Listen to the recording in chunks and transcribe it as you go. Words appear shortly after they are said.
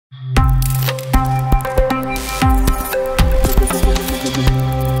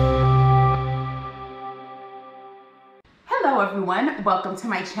welcome to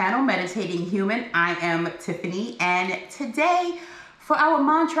my channel, Meditating Human. I am Tiffany, and today for our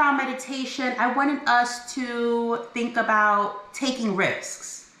mantra meditation, I wanted us to think about taking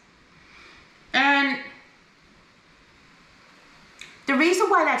risks. And the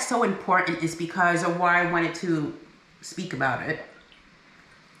reason why that's so important is because, or why I wanted to speak about it,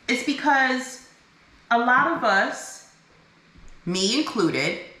 it's because a lot of us, me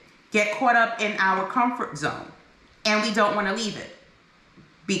included, get caught up in our comfort zone. And we don't want to leave it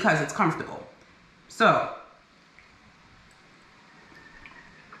because it's comfortable. So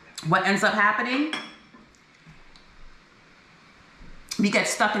what ends up happening? We get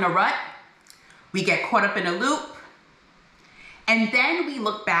stuck in a rut. We get caught up in a loop. And then we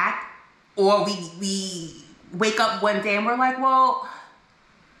look back, or we wake up one day and we're like, well,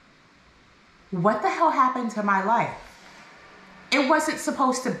 what the hell happened to my life? It wasn't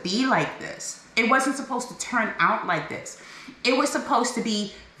supposed to be like this. It wasn't supposed to turn out like this. It was supposed to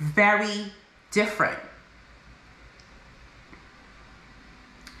be very different.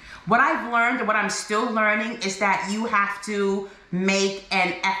 What I've learned and what I'm still learning is that you have to make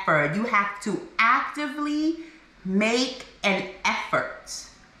an effort. You have to actively make an effort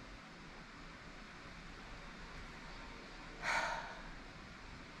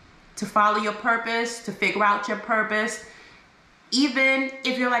to follow your purpose, to figure out your purpose. Even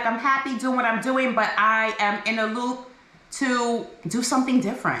if you're like, I'm happy doing what I'm doing, but I am in a loop, to do something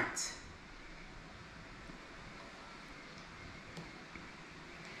different.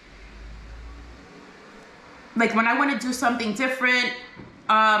 Like when I want to do something different,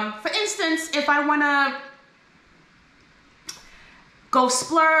 for instance, if I want to go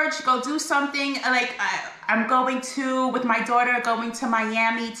splurge, go do something, like I'm going to, with my daughter, going to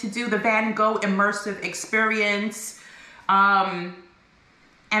Miami to do the Van Gogh immersive experience. And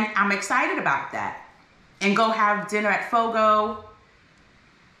I'm excited about that. And go have dinner at Fogo.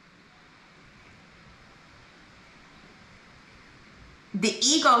 The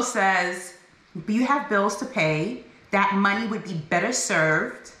ego says, you have bills to pay. That money would be better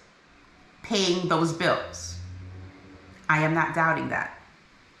served paying those bills. I am not doubting that.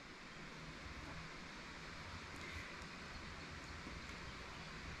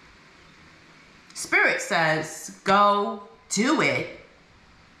 Spirit says, go do it.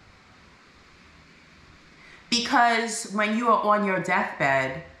 Because when you are on your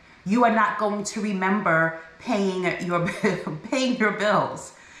deathbed, you are not going to remember paying your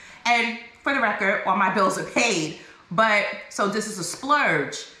bills. And for the record, all my bills are paid. But so this is a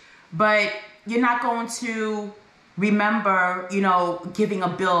splurge. But you're not going to remember, giving a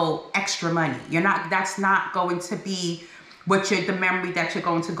bill extra money. That's not going to be the memory that you're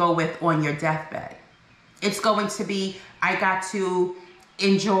going to go with on your deathbed. It's going to be, I got to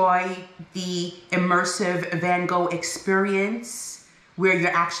enjoy the immersive Van Gogh experience where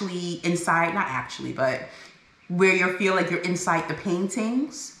you're actually inside, not actually, but where you feel like you're inside the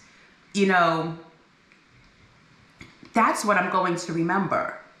paintings. That's what I'm going to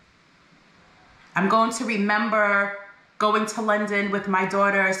remember. I'm going to remember going to London with my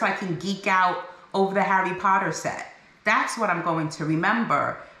daughter so I can geek out over the Harry Potter set. That's what I'm going to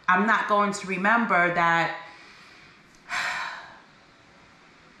remember. I'm not going to remember that,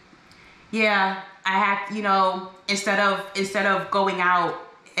 yeah, I had, instead of going out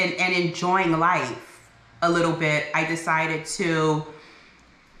and enjoying life a little bit, I decided to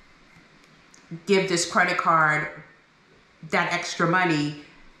give this credit card that extra money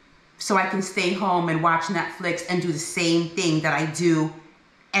so I can stay home and watch Netflix and do the same thing that I do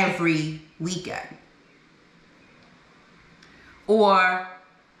every weekend. Or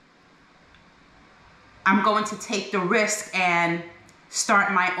I'm going to take the risk and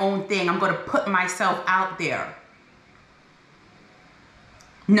start my own thing. I'm going to put myself out there,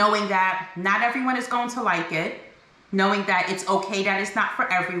 knowing that not everyone is going to like it, knowing that it's okay that it's not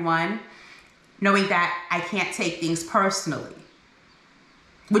for everyone, knowing that I can't take things personally,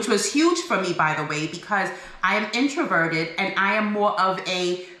 which was huge for me, by the way, because I am introverted and I am more of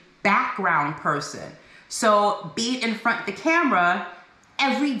a background person. So being in front of the camera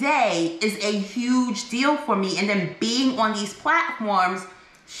every day is a huge deal for me. And then being on these platforms,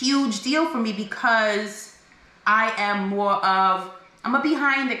 huge deal for me because I am more of, I'm a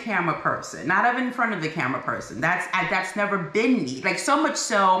behind the camera person, not of in front of the camera person. That's never been me. Like, so much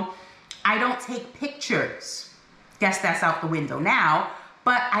so, I don't take pictures. Guess that's out the window now,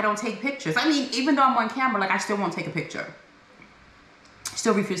 but I don't take pictures. I mean, even though I'm on camera, like, I still won't take a picture.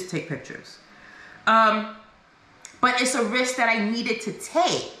 Still refuse to take pictures. But it's a risk that I needed to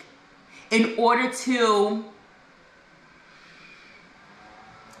take in order to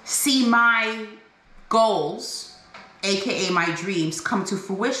see my goals AKA my dreams, come to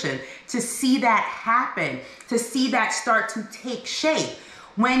fruition, to see that happen, to see that start to take shape.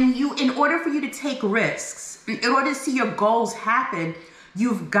 In order for you to take risks, in order to see your goals happen,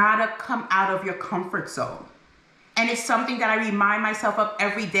 you've got to come out of your comfort zone. And it's something that I remind myself of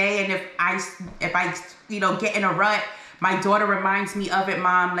every day. And if I get in a rut, my daughter reminds me of it.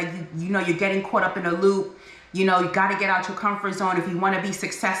 Mom, like, you're getting caught up in a loop. You got to get out your comfort zone if you want to be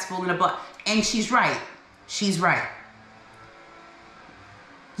successful in a book. And she's right. She's right.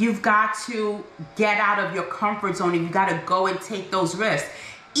 You've got to get out of your comfort zone, and you got to go and take those risks,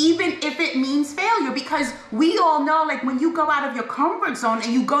 even if it means failure, because we all know, like, when you go out of your comfort zone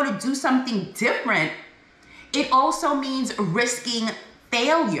and you go to do something different, it also means risking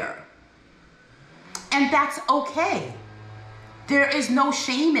failure. And that's okay. There is no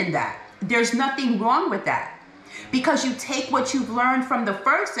shame in that. There's nothing wrong with that, because you take what you've learned from the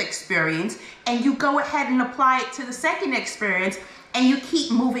first experience and you go ahead and apply it to the second experience, and you keep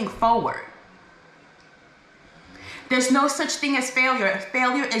moving forward. There's no such thing as failure.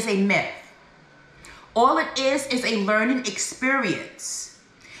 Failure is a myth. All it is a learning experience.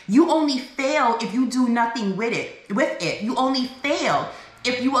 You only fail if you do nothing with it. You only fail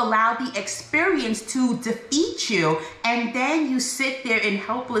if you allow the experience to defeat you, and then you sit there in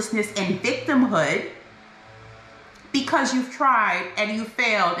helplessness and victimhood because you've tried and you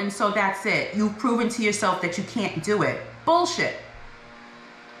failed, and so that's it. You've proven to yourself that you can't do it. Bullshit.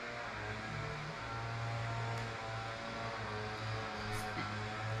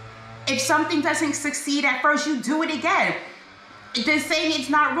 If something doesn't succeed at first, you do it again. They're saying it's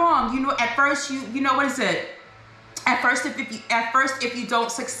not wrong. At first, what is it? At first, if you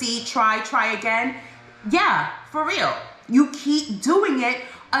don't succeed, try again. Yeah, for real. You keep doing it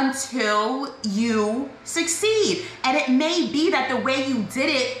until you succeed. And it may be that the way you did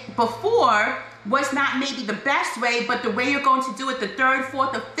it before was not maybe the best way, but the way you're going to do it the third,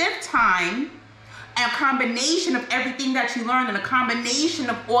 fourth, or fifth time, and a combination of everything that you learned and a combination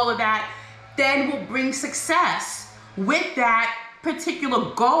of all of that then will bring success with that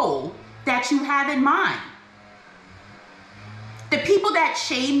particular goal that you have in mind. The people that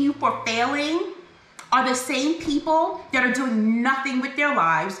shame you for failing are the same people that are doing nothing with their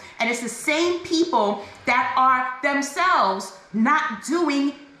lives, and it's the same people that are themselves not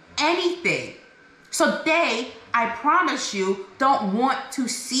doing anything. So they, I promise you, don't want to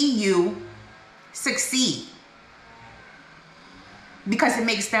see you succeed, because it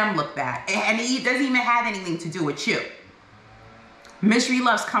makes them look bad, and it doesn't even have anything to do with you. Misery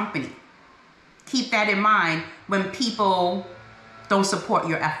loves company. Keep that in mind when people don't support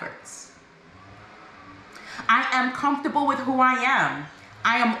your efforts. I am comfortable with who I am.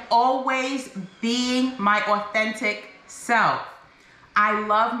 I am always being my authentic self. I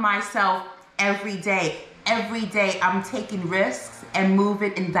love myself every day. Every day I'm taking risks and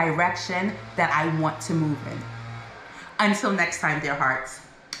moving in direction that I want to move in. Until next time, dear hearts,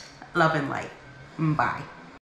 love and light. Bye.